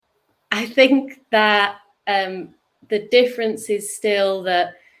I think that the difference is still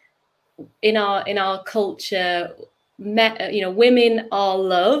that in our culture, women are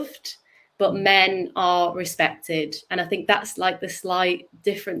loved, but men are respected, and I think that's like the slight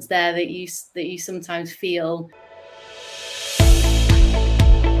difference there that you sometimes feel.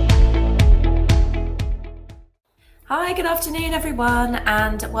 Hi, good afternoon everyone,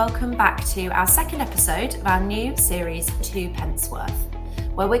 and welcome back to our second episode of our new series, Two Pence Worth,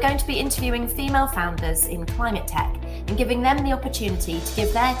 where we're going to be interviewing female founders in climate tech and giving them the opportunity to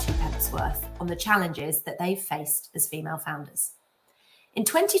give their 2 pence worth on the challenges that they've faced as female founders. In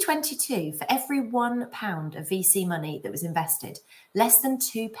 2022, for every £1 of VC money that was invested, less than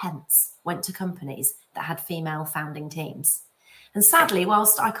 2 pence went to companies that had female founding teams. And sadly,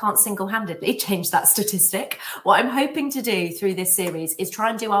 whilst I can't single-handedly change that statistic, what I'm hoping to do through this series is try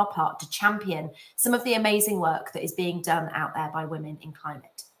and do our part to champion some of the amazing work that is being done out there by women in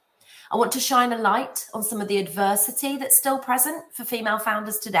climate. I want to shine a light on some of the adversity that's still present for female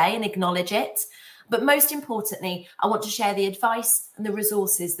founders today and acknowledge it. But most importantly, I want to share the advice and the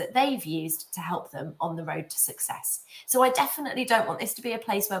resources that they've used to help them on the road to success. So I definitely don't want this to be a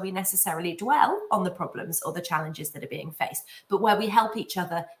place where we necessarily dwell on the problems or the challenges that are being faced, but where we help each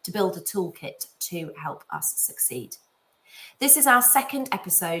other to build a toolkit to help us succeed. This is our second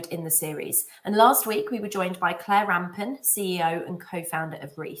episode in the series, and last week we were joined by Claire Rampin, CEO and co-founder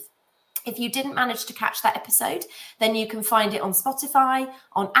of Wreath. If you didn't manage to catch that episode, then you can find it on Spotify,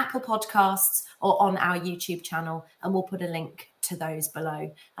 on Apple Podcasts, or on our YouTube channel, and we'll put a link to those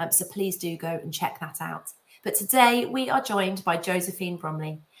below. So please do go and check that out. But today we are joined by Josephine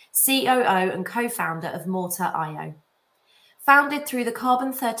Bromley, COO and co-founder of Mortar IO. Founded through the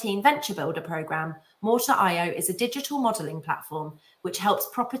Carbon 13 Venture Builder program, Mortar IO is a digital modelling platform which helps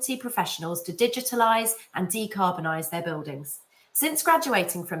property professionals to digitalise and decarbonise their buildings. Since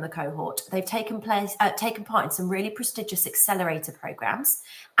graduating from the cohort, they've taken part in some really prestigious accelerator programs,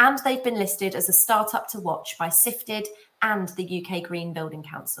 and they've been listed as a startup to watch by Sifted and the UK Green Building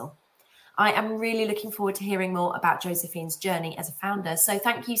Council. I am really looking forward to hearing more about Josephine's journey as a founder. So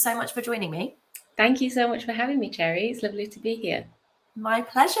thank you so much for joining me. Thank you so much for having me, Cherry. It's lovely to be here. My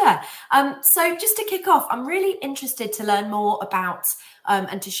pleasure. So just to kick off, I'm really interested to learn more about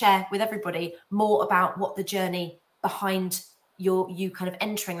and to share with everybody more about what the journey behind you kind of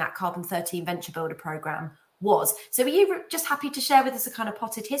entering that Carbon 13 Venture Builder program was. So are you just happy to share with us a kind of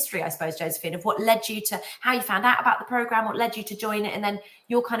potted history, I suppose, Josephine, of what led you to how you found out about the program, what led you to join it, and then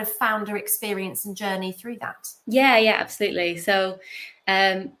your kind of founder experience and journey through that? Yeah, absolutely. So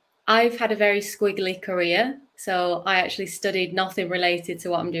I've had a very squiggly career. So I actually studied nothing related to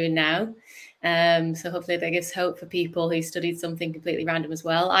what I'm doing now. So hopefully that gives hope for people who studied something completely random as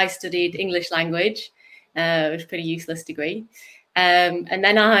well. I studied English language, which was a pretty useless degree. And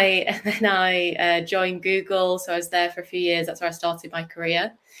then I joined Google. So I was there for a few years. That's where I started my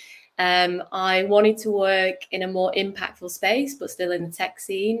career. I wanted to work in a more impactful space, but still in the tech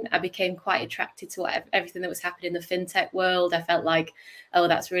scene. I became quite attracted to everything that was happening in the fintech world. I felt like,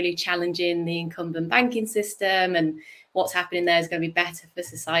 that's really challenging the incumbent banking system, and what's happening there is going to be better for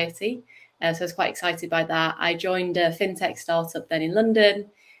society. So I was quite excited by that. I joined a fintech startup then in London.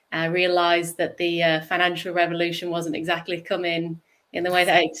 I realised that the financial revolution wasn't exactly coming in the way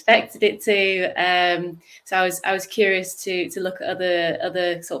that I expected it to. So I was curious to look at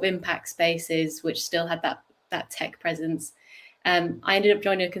other sort of impact spaces which still had that tech presence. I ended up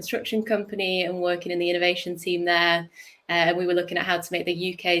joining a construction company and working in the innovation team there. We were looking at how to make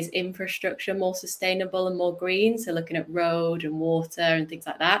the UK's infrastructure more sustainable and more green. So looking at road and water and things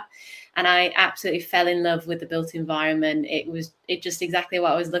like that. And I absolutely fell in love with the built environment. It just exactly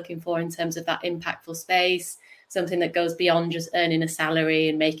what I was looking for in terms of that impactful space, something that goes beyond just earning a salary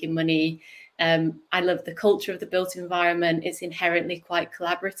and making money. I love the culture of the built environment. It's inherently quite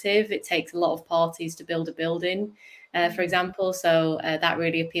collaborative. It takes a lot of parties to build a building, for example. So that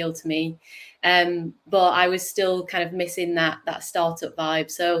really appealed to me. But I was still kind of missing that startup vibe.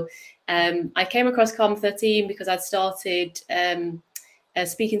 So I came across Carbon 13 because I'd started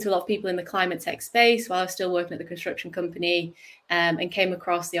speaking to a lot of people in the climate tech space while I was still working at the construction company, and came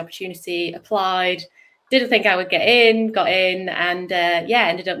across the opportunity, applied, didn't think I would got in, and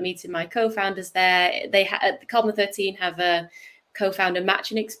ended up meeting my co-founders there. They at Carbon 13 have a co-founder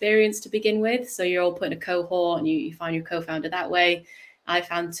matching experience to begin with. So you're all put in a cohort and you find your co-founder that way. I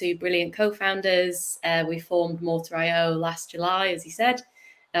found 2 brilliant co-founders. We formed Mortar IO last July, as you said.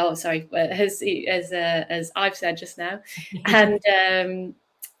 Oh, sorry, as I've said just now, and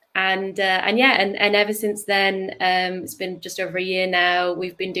ever since then, it's been just over a year now.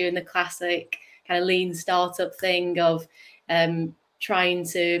 We've been doing the classic kind of lean startup thing of trying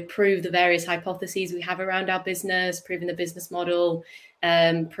to prove the various hypotheses we have around our business, proving the business model,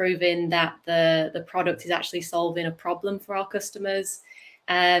 proving that the product is actually solving a problem for our customers.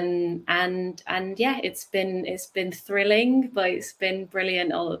 And yeah, it's been thrilling, but it's been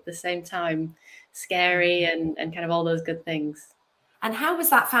brilliant all at the same time, scary and kind of all those good things. And how was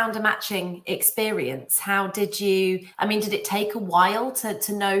that founder matching experience? How did you, I mean, did it take a while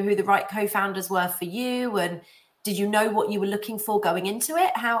to know who the right co-founders were for you? And did you know what you were looking for going into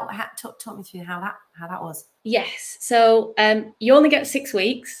it? Talk me through how that was. Yes. So you only get 6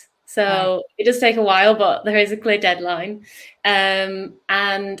 weeks. So Right. it does take a while, but there is a clear deadline.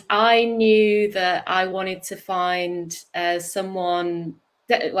 And I knew that I wanted to find someone,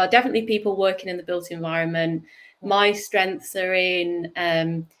 well, definitely people working in the built environment. My strengths are in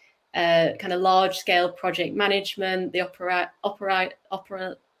kind of large scale project management, the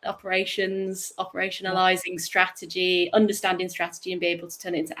operations, operationalizing strategy, understanding strategy and be able to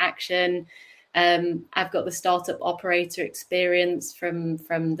turn it into action. I've got the startup operator experience from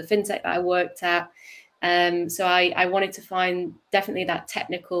the fintech that I worked at. So I wanted to find definitely that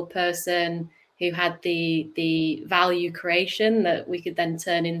technical person who had the value creation that we could then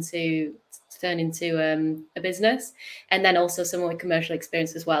turn into a business, and then also someone with commercial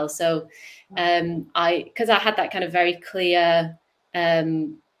experience as well. So because I had that kind of very clear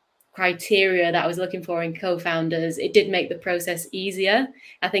criteria that I was looking for in co-founders, it did make the process easier.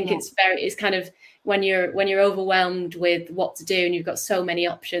 I think it's kind of when you're overwhelmed with what to do and you've got so many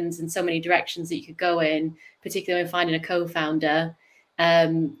options and so many directions that you could go in, particularly when finding a co-founder,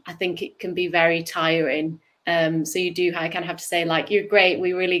 I think it can be very tiring. So you do kind of have to say, like, you're great,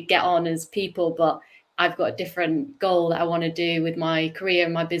 we really get on as people, but I've got a different goal that I want to do with my career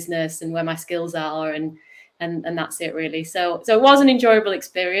and my business and where my skills are, and that's it really. So it was an enjoyable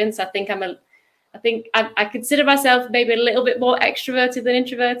experience. I think I consider myself maybe a little bit more extroverted than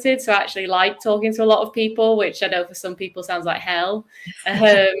introverted. So I actually like talking to a lot of people, which I know for some people sounds like hell. And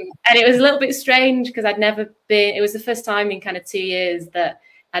it was a little bit strange because it was the first time in kind of 2 years that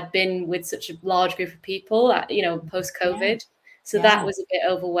I'd been with such a large group of people, post COVID. So that was a bit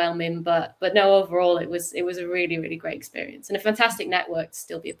overwhelming, but no, overall it was a really, really great experience and a fantastic network to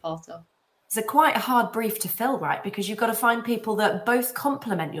still be a part of. It's quite a hard brief to fill, right? Because you've got to find people that both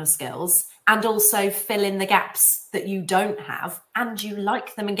complement your skills and also fill in the gaps that you don't have, and you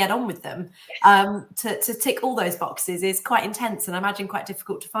like them and get on with them. Yes. To tick all those boxes is quite intense, and I imagine quite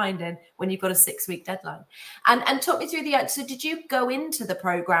difficult to find in when you've got a 6-week deadline. And talk me through so did you go into the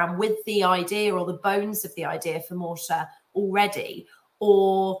program with the idea or the bones of the idea for Mortar already?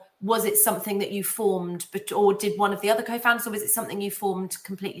 Or was it something that you formed, or did one of the other co-founders, or was it something you formed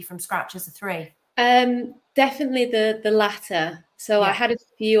completely from scratch as a three? Definitely the latter. So I had a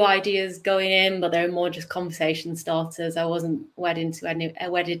few ideas going in, but they were more just conversation starters. I wasn't wedded to any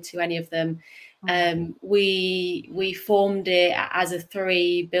of them. We formed it as a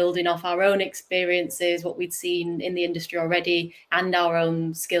three, building off our own experiences, what we'd seen in the industry already, and our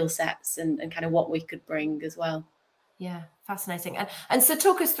own skill sets and kind of what we could bring as well. Yeah, fascinating. And so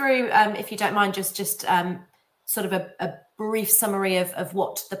talk us through, if you don't mind, just sort of a brief summary of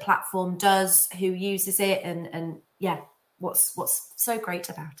what the platform does, who uses it, and what's so great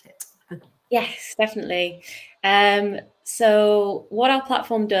about it. Yes, definitely. So what our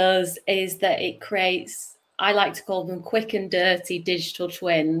platform does is that it creates, I like to call them quick and dirty digital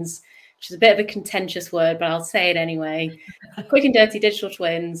twins, which is a bit of a contentious word, but I'll say it anyway. Quick and dirty digital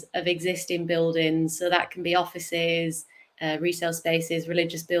twins of existing buildings. So that can be offices, retail spaces,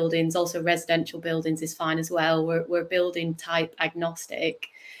 religious buildings, also residential buildings is fine as well. We're building type agnostic.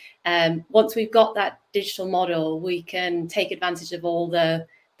 Once we've got that digital model, we can take advantage of all the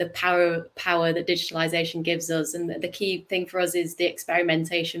power that digitalization gives us. And the key thing for us is the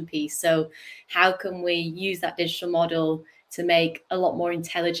experimentation piece. So how can we use that digital model to make a lot more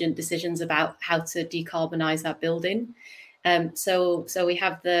intelligent decisions about how to decarbonize that building? So we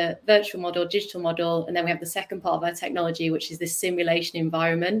have the virtual model, digital model, and then we have the second part of our technology, which is this simulation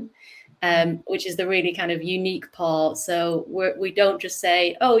environment, which is the really kind of unique part. So we don't just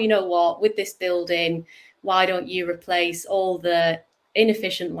say, oh, you know what, with this building, why don't you replace all the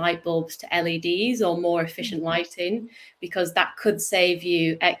inefficient light bulbs to LEDs or more efficient lighting, because that could save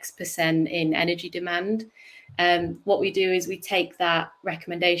you X% in energy demand. What we do is we take that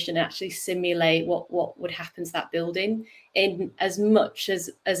recommendation and actually simulate what would happen to that building in as much as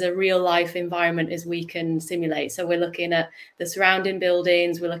a real life environment as we can simulate. So we're looking at the surrounding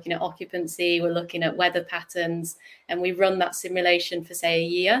buildings, we're looking at occupancy, we're looking at weather patterns, and we run that simulation for, say, a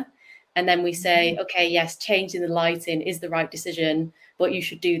year. And then we say, okay, yes, changing the lighting is the right decision, but you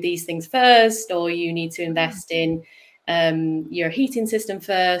should do these things first, or you need to invest in your heating system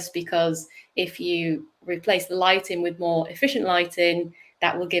first, because if you replace the lighting with more efficient lighting,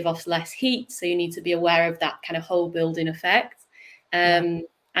 that will give off less heat. So you need to be aware of that kind of whole building effect. And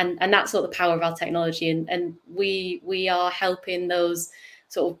that's sort of the power of our technology. And we are helping those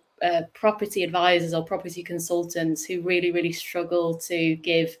sort of property advisors or property consultants who really, really struggle to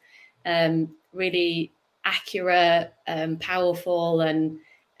give really accurate, powerful and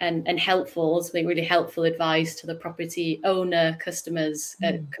helpful, ultimately really helpful advice to the property owner customers,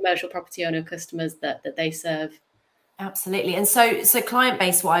 commercial property owner customers that they serve. Absolutely. And so client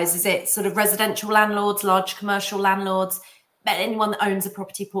base wise, is it sort of residential landlords, large commercial landlords, anyone that owns a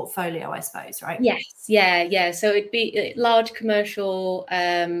property portfolio, I suppose, right? Yes, yeah. So it'd be large commercial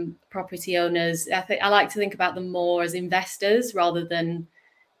property owners. I like to think about them more as investors rather than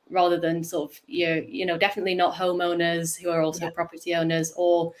sort of definitely not homeowners who are also property owners,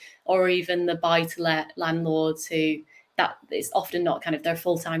 or even the buy-to-let landlords who that it's often not kind of their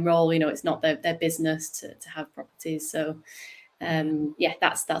full-time role. It's not their business to have properties. So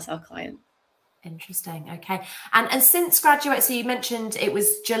that's our client. Interesting. Okay. And since graduate, so you mentioned it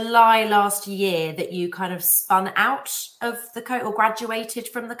was July last year that you kind of spun out of the cohort or graduated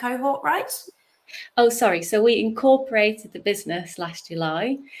from the cohort, right? Oh, sorry. So we incorporated the business last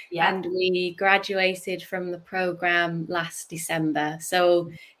July, and we graduated from the program last December.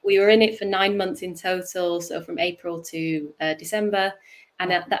 So we were in it for 9 months in total. So from April to December,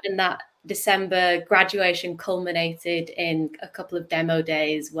 and that December graduation culminated in a couple of demo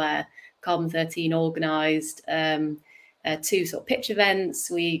days where Carbon 13 organised two sort of pitch events.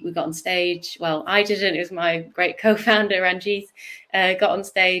 We got on stage. Well, I didn't. It was my great co-founder, Ranjit, got on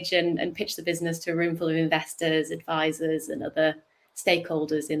stage and pitched the business to a room full of investors, advisors, and other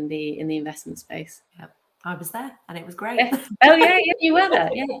stakeholders in the investment space. Yep. I was there, and it was great. Yeah. Oh yeah, you were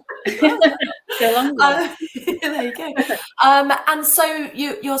there. Yeah. So long ago. There you go. And so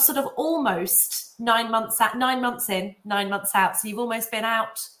you're sort of almost 9 months out, 9 months in, 9 months out. So you've almost been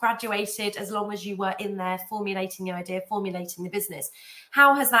out, graduated, as long as you were in there formulating the idea, formulating the business.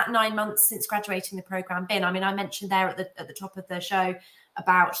 How has that 9 months since graduating the program been? I mean, I mentioned there at the top of the show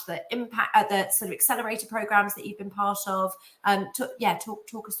about the impact, the sort of accelerator programs that you've been part of.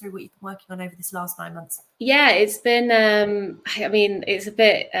 Talk us through what you've been working on over this last 9 months. Yeah, it's been, I mean, it's a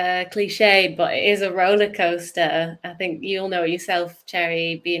bit cliched, but it is a roller coaster. I think you'll know it yourself,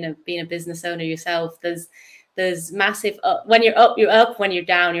 Cherry, being a business owner yourself. There's massive up. When you're up, you're up. When you're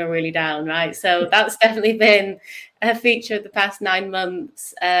down, you're really down, right? So that's definitely been a feature of the past 9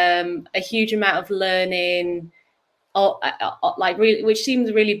 months. A huge amount of learning, which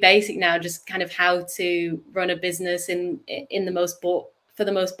seems really basic now, just kind of how to run a business in for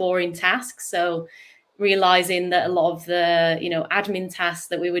the most boring tasks. So realizing that a lot of the admin tasks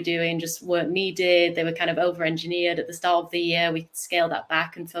that we were doing just weren't needed. They were kind of over engineered at the start of the year. We could scale that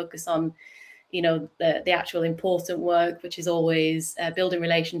back and focus on the actual important work, which is always building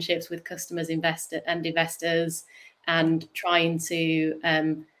relationships with customers, investors, and trying to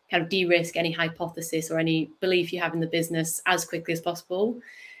kind of de-risk any hypothesis or any belief you have in the business as quickly as possible.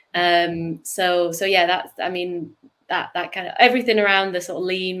 So yeah, that kind of everything around the sort of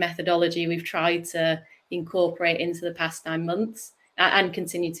lean methodology we've tried to incorporate into the past 9 months and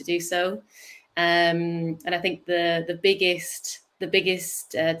continue to do so. And I think the biggest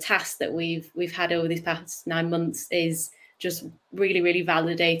task that we've had over these past 9 months is just really, really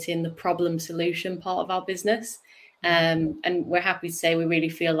validating the problem solution part of our business. And we're happy to say we really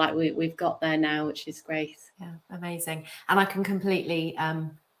feel like we've got there now, which is great. Yeah, amazing. And I can completely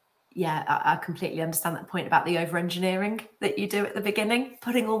I completely understand that point about the over-engineering that you do at the beginning,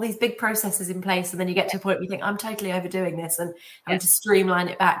 putting all these big processes in place, and then you get to a point where you think, I'm totally overdoing this, and having to streamline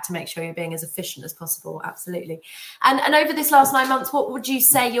it back to make sure you're being as efficient as possible. Absolutely. And over this last 9 months, what would you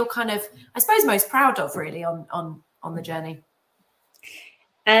say you're kind of, I suppose, most proud of really on the journey?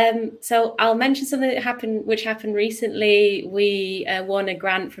 So I'll mention something which happened recently. We won a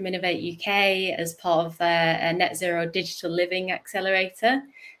grant from Innovate UK as part of their Net Zero Digital Living Accelerator.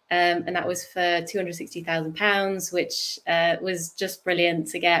 And that was for £260,000, which was just brilliant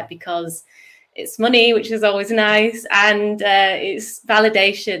to get because it's money, which is always nice. And it's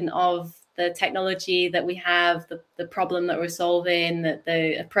validation of the technology that we have, the problem that we're solving,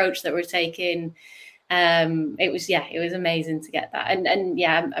 the approach that we're taking. It was amazing to get that. And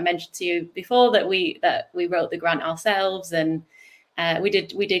I mentioned to you before that we wrote the grant ourselves, and we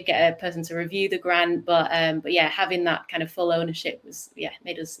did get a person to review the grant, but having that kind of full ownership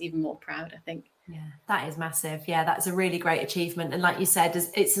made us even more proud, I think. Yeah, that is massive. Yeah, that's a really great achievement. And like you said,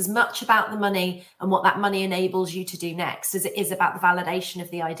 it's as much about the money and what that money enables you to do next as it is about the validation of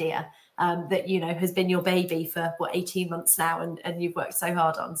the idea. that, you know, has been your baby for 18 months now, and you've worked so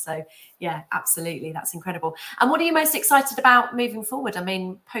hard on. So yeah, absolutely, that's incredible. And what are you most excited about moving forward? I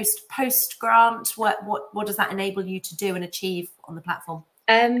mean, post grant, what does that enable you to do and achieve on the platform?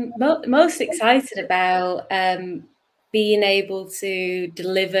 Most excited about being able to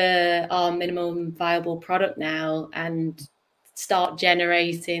deliver our minimum viable product now and start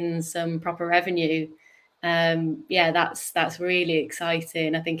generating some proper revenue. Yeah, that's really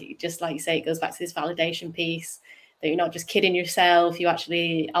exciting. I think it, just like you say, it goes back to this validation piece that you're not just kidding yourself, you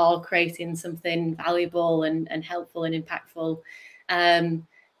actually are creating something valuable and helpful and impactful. And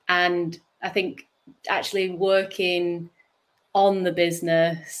I think actually working on the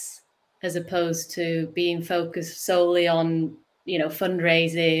business as opposed to being focused solely on, you know,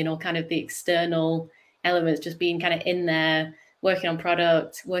 fundraising or kind of the external elements, just being kind of in there working on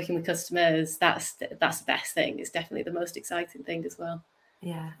product, working with customers, that's the best thing. It's definitely the most exciting thing as well.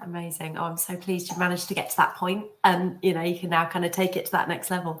 Yeah, amazing. Oh, I'm so pleased you've managed to get to that point, and you know, you can now kind of take it to that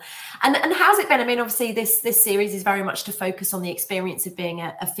next level. And how's it been? I mean, obviously this series is very much to focus on the experience of being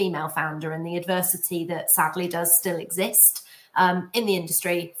a female founder and the adversity that sadly does still exist in the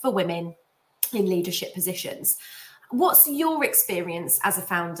industry for women in leadership positions. What's your experience as a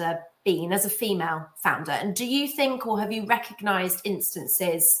founder been, as a female founder? And do you think, or have you recognized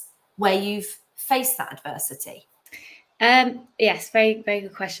instances where you've faced that adversity? Yes, very, very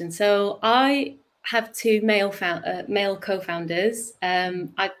good question. So I have two male co-founders.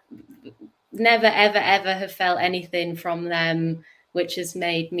 I never, ever, ever have felt anything from them which has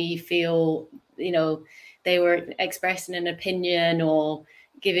made me feel, you know, they were expressing an opinion or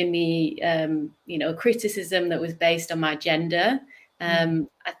giving me, you know, criticism that was based on my gender.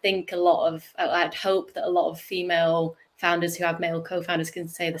 I think I'd hope that a lot of female founders who have male co-founders can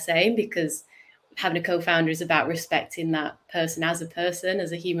say the same, because having a co-founder is about respecting that person,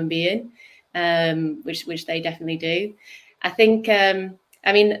 as a human being, which they definitely do. I think, I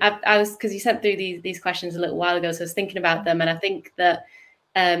mean, I was, because you sent through these questions a little while ago, so I was thinking about them, and I think that,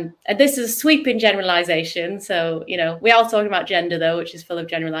 and this is a sweeping generalization, so, you know, we are talking about gender though, which is full of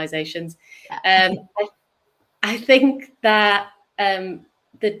generalizations. I think that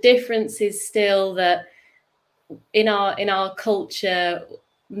the difference is still that in our culture,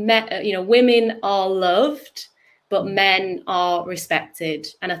 you know, women are loved, but men are respected,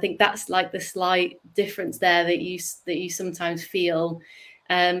 and I think that's like the slight difference there that you sometimes feel,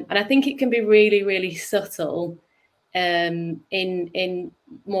 and I think it can be really, really subtle in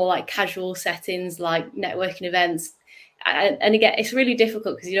more like casual settings like networking events. And again, it's really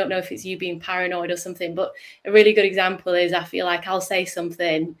difficult because you don't know if it's you being paranoid or something, but a really good example is, I feel like I'll say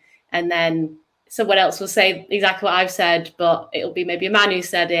something and then someone else will say exactly what I've said, but it'll be maybe a man who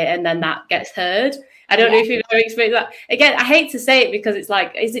said it, and then that gets heard. I don't know if you've ever experienced that. Again, I hate to say it because it's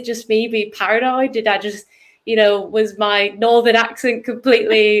like, is it just me being paranoid? Did I just, you know, was my northern accent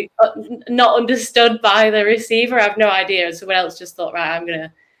completely not understood by the receiver? I have no idea. And someone else just thought, right, I'm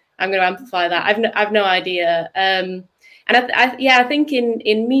gonna amplify that. I've no idea. And I think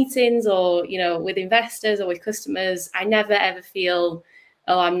in meetings or, you know, with investors or with customers, I never ever feel,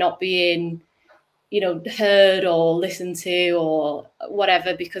 oh, I'm not being, you know, heard or listened to or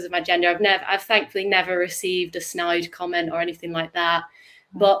whatever because of my gender. I've thankfully never received a snide comment or anything like that.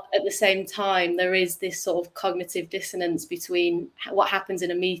 But at the same time, there is this sort of cognitive dissonance between what happens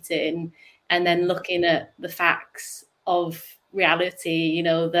in a meeting and then looking at the facts of reality, you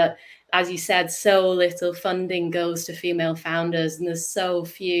know, that, as you said, so little funding goes to female founders and there's so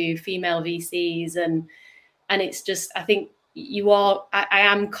few female VCs. And it's just, I think I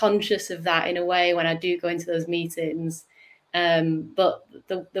am conscious of that in a way when I do go into those meetings. But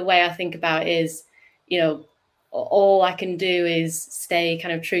the way I think about it is, you know, all I can do is stay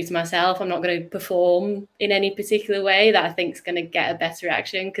kind of true to myself. I'm not going to perform in any particular way that I think is going to get a better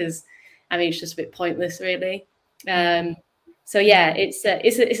reaction, because I mean, it's just a bit pointless, really. So yeah, it's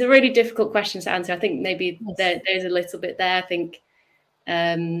a really difficult question to answer. I think maybe there's a little bit there. I think,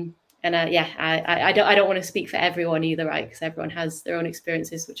 I don't want to speak for everyone either, right? Because everyone has their own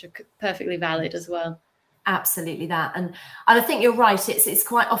experiences, which are perfectly valid as well. Absolutely that. And I think you're right. It's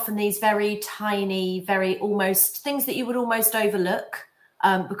quite often these very tiny, very almost things that you would almost overlook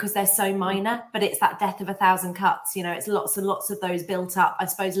because they're so minor, but it's that death of a thousand cuts. You know, it's lots and lots of those built up, I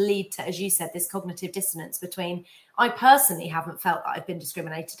suppose, lead to, as you said, this cognitive dissonance between, I personally haven't felt that I've been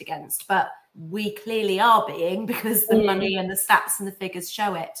discriminated against, but we clearly are being, because the money and the stats and the figures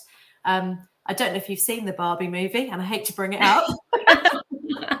show it. I don't know if you've seen the Barbie movie, and I hate to bring it up,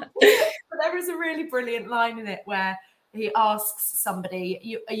 but there is a really brilliant line in it where he asks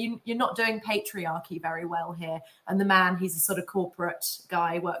somebody, you're not doing patriarchy very well here. And the man, he's a sort of corporate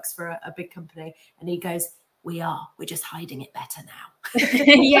guy, works for a big company. And he goes, we're just hiding it better now.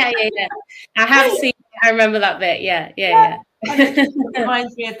 yeah. I have seen, I remember that bit. Yeah. And it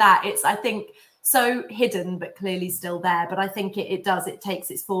reminds me of that. It's, I think, so hidden, but clearly still there. But I think it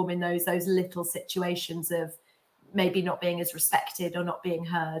takes its form in those little situations of maybe not being as respected or not being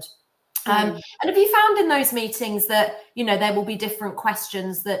heard. And have you found in those meetings that, there will be different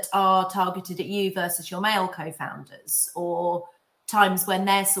questions that are targeted at you versus your male co-founders, or times when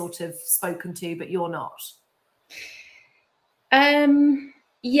they're sort of spoken to, but you're not?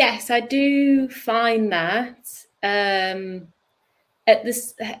 Yes, I do find that. At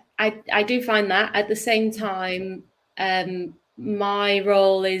this, I do find that. At the same time, my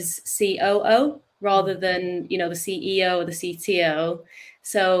role is COO rather than the CEO or the CTO.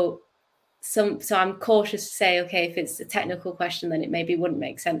 So I'm cautious to say, okay, if it's a technical question, then it maybe wouldn't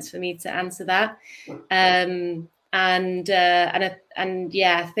make sense for me to answer that. I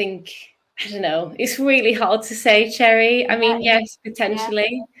think, I don't know, it's really hard to say, Cherry. I mean, yes,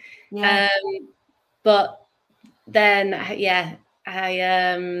 potentially. Yeah. But then,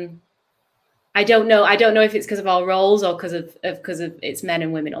 I don't know. I don't know if it's because of our roles or because of it's men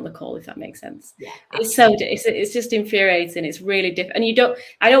and women on the call, if that makes sense. Yeah, it's just infuriating. It's really different. And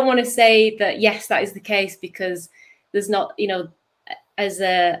I don't want to say that, yes, that is the case, because there's not, and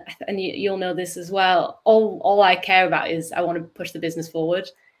you'll know this as well. All I care about is I want to push the business forward.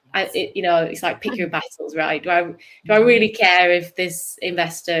 It's like pick your battles, right? Do I really care if this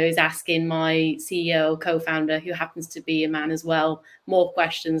investor is asking my CEO, co-founder, who happens to be a man as well, more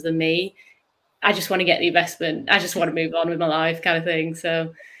questions than me? I just want to get the investment. I just want to move on with my life, kind of thing.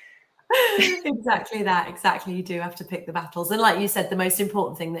 So exactly that. Exactly. You do have to pick the battles. And like you said, the most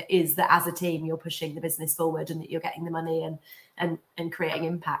important thing is that as a team, you're pushing the business forward and that you're getting the money and creating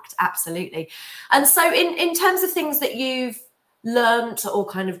impact. Absolutely. And so in terms of things that you've learned, or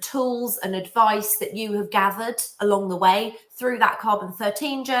kind of tools and advice that you have gathered along the way through that Carbon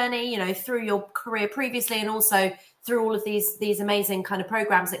 13 journey, through your career previously, and also through all of these amazing kind of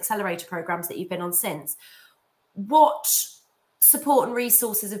programs, accelerator programs that you've been on since, what support and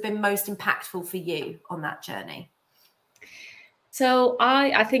resources have been most impactful for you on that journey? So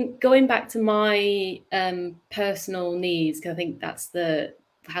I think going back to my personal needs, because I think that's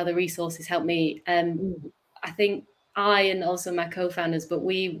how the resources help me. I think I, and also my co-founders, but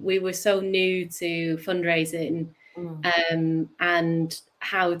we were so new to fundraising and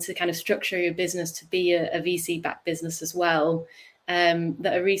how to kind of structure your business to be a VC-backed business as well.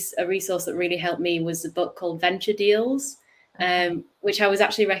 That a resource that really helped me was a book called Venture Deals, which I was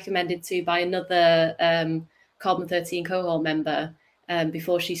actually recommended to by another Carbon 13 cohort member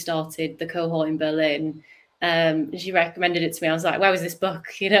before she started the cohort in Berlin. She recommended it to me. I was like, where was this book,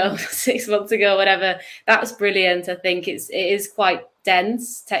 6 months ago, whatever. That was brilliant. I think it is quite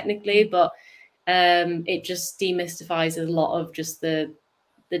dense technically, but it just demystifies a lot of just the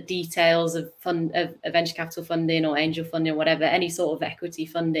details of venture capital funding or angel funding or whatever, any sort of equity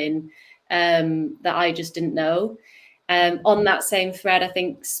funding that I just didn't know. On that same thread, I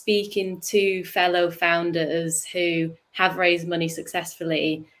think speaking to fellow founders who have raised money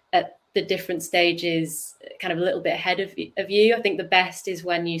successfully at the different stages, kind of a little bit ahead of you. I think the best is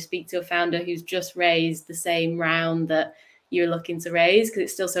when you speak to a founder who's just raised the same round that you're looking to raise, because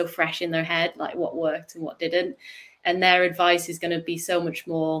it's still so fresh in their head, like what worked and what didn't. And their advice is going to be so much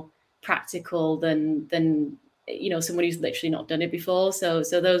more practical than someone who's literally not done it before. So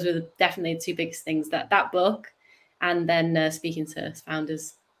those were definitely the two biggest things, that book, and then speaking to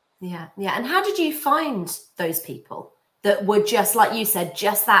founders. Yeah. And how did you find those people that were just, like you said,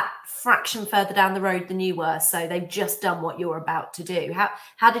 just that fraction further down the road than you were? So they've just done what you're about to do.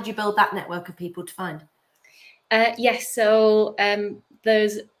 How did you build that network of people to find? Yes. So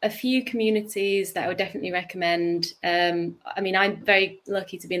there's a few communities that I would definitely recommend. I'm very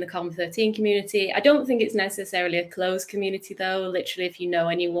lucky to be in the Carbon 13 community. I don't think it's necessarily a closed community, though. Literally, if you know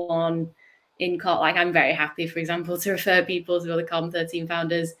anyone I'm very happy, for example, to refer people to other Carbon 13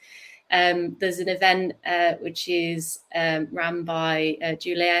 founders. There's an event which is ran by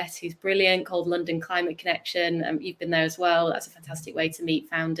Juliet, who's brilliant, called London Climate Connection. You've been there as well. That's a fantastic way to meet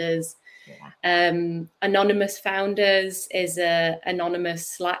founders. Yeah. Anonymous Founders is an anonymous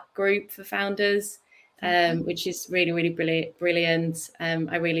Slack group for founders, which is really, really brilliant.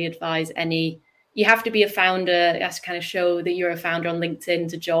 I really advise you have to be a founder. You have to kind of show that you're a founder on LinkedIn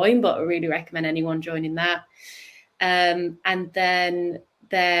to join, but I really recommend anyone joining that. And then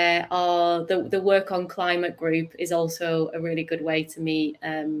there are the Work on Climate group is also a really good way to meet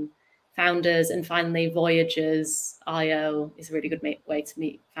founders. And finally, Voyagers IO is a really good way to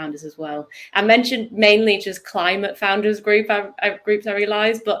meet founders as well. I mentioned mainly just climate founders groups I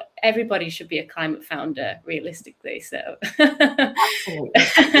realise, but everybody should be a climate founder realistically. So absolutely,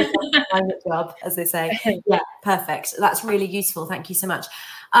 climate job, as they say. Yeah, perfect. That's really useful. Thank you so much.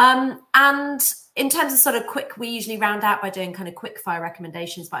 And in terms of sort of we usually round out by doing kind of quick fire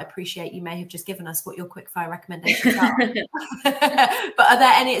recommendations, but I appreciate you may have just given us what your quick fire recommendations are. But are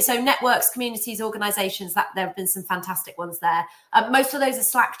there any, so networks, communities, organizations, that there have been some fantastic ones there. Most of those are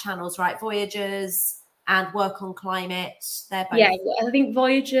Slack channels, right? Voyagers and Work on Climate. They're both. Yeah, I think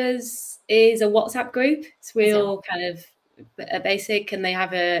Voyagers is a WhatsApp group. It's real kind of basic, and they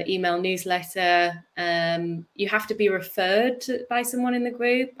have an email newsletter. You have to be referred by someone in the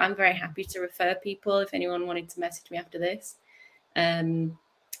group. I'm very happy to refer people if anyone wanted to message me after this.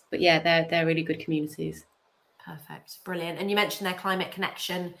 But yeah, they're really good communities. Perfect, brilliant. And you mentioned their Climate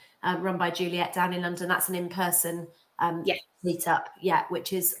Connection, run by Juliet down in London. That's an in-person meetup,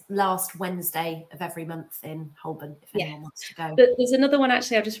 which is last Wednesday of every month in Holborn, if anyone wants to go. But there's another one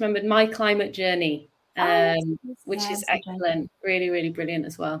actually, I've just remembered, My Climate Journey. Which is excellent, really, really brilliant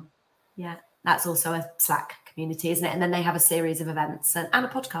as well. Yeah, that's also a Slack community, isn't it? And then they have a series of events and a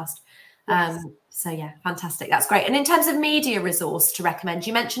podcast. Yes. So yeah, fantastic. That's great. And in terms of media resource to recommend,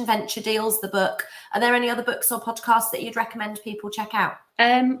 you mentioned Venture Deals, the book. Are there any other books or podcasts that you'd recommend people check out?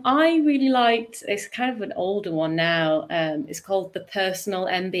 I really liked, it's kind of an older one now. It's called The Personal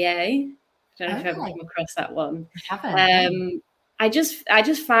MBA. I don't know if you've ever come across that one. I haven't. I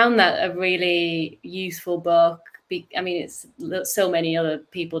just found that a really useful book. I mean, it's so many other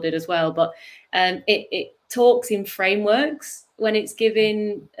people did as well, but it talks in frameworks when it's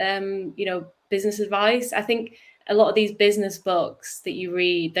giving business advice. I think a lot of these business books that you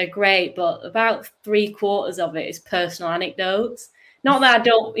read, they're great, but about 3/4 of it is personal anecdotes. Not that I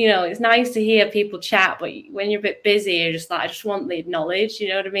don't, it's nice to hear people chat, but when you're a bit busy, you're just like, I just want the knowledge, you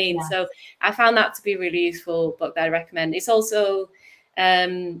know what I mean? Yeah. So I found that to be a really useful book that I recommend. It's also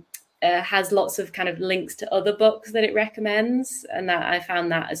has lots of kind of links to other books that it recommends. And that I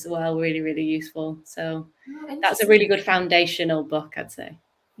found that as well really, really useful. So that's a really good foundational book, I'd say.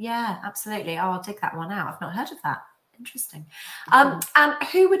 Yeah, absolutely. Oh, I'll take that one out. I've not heard of that. Interesting. And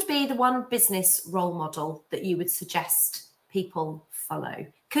who would be the one business role model that you would suggest people follow?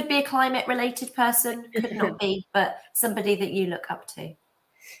 Could be a climate related person, could not be, but somebody that you look up to.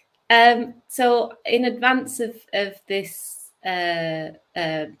 So in advance of this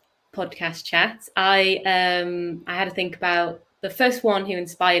podcast chat, I had to think about the first one who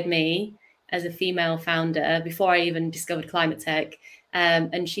inspired me as a female founder before I even discovered climate tech,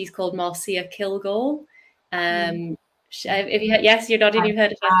 and she's called Marcia Kilgore. Yes, you're nodding. You've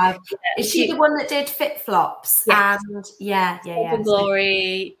heard of her. Is she the one that did Fit Flops? Yes. And yeah.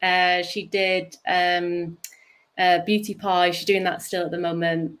 Glory. She did Beauty Pie. She's doing that still at the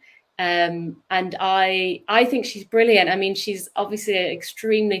moment. And I think she's brilliant. I mean, she's obviously an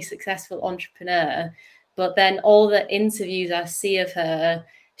extremely successful entrepreneur, but then all the interviews I see of her,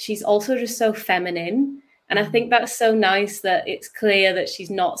 she's also just so feminine. And I think that's so nice that it's clear that she's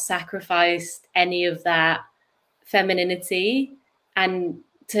not sacrificed any of that femininity and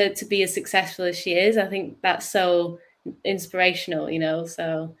to be as successful as she is. I think that's so inspirational,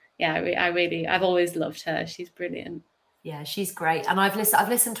 so yeah, I've always loved her. She's brilliant. Yeah, she's great. And I've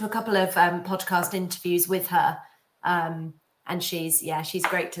listened to a couple of podcast interviews with her, and she's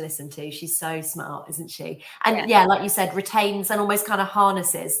great to listen to. She's so smart, isn't she? And like you said, retains and almost kind of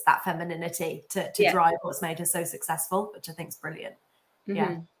harnesses that femininity to drive what's made her so successful, which I think is brilliant. Mm-hmm.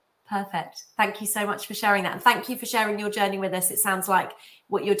 Yeah. Perfect. Thank you so much for sharing that. And thank you for sharing your journey with us. It sounds like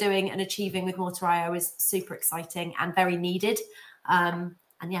what you're doing and achieving with Mortar IO is super exciting and very needed. And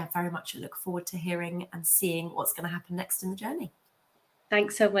very much look forward to hearing and seeing what's going to happen next in the journey.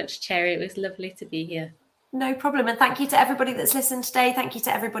 Thanks so much, Cherry. It was lovely to be here. No problem. And thank you to everybody that's listened today. Thank you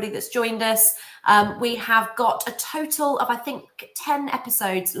to everybody that's joined us. We have got a total of, I think, 10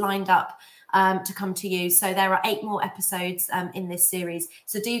 episodes lined up to come to you. So there are 8 more episodes in this series.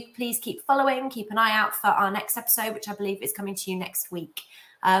 So do please keep following, keep an eye out for our next episode, which I believe is coming to you next week.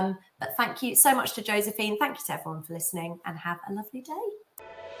 But thank you so much to Josephine. Thank you to everyone for listening, and have a lovely day.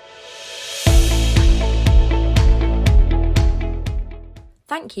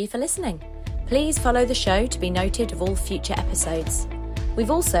 Thank you for listening. Please follow the show to be noted of all future episodes. We've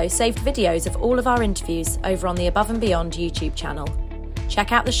also saved videos of all of our interviews over on the Above and Beyond YouTube channel.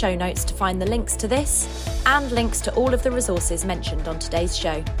 Check out the show notes to find the links to this and links to all of the resources mentioned on today's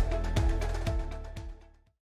show.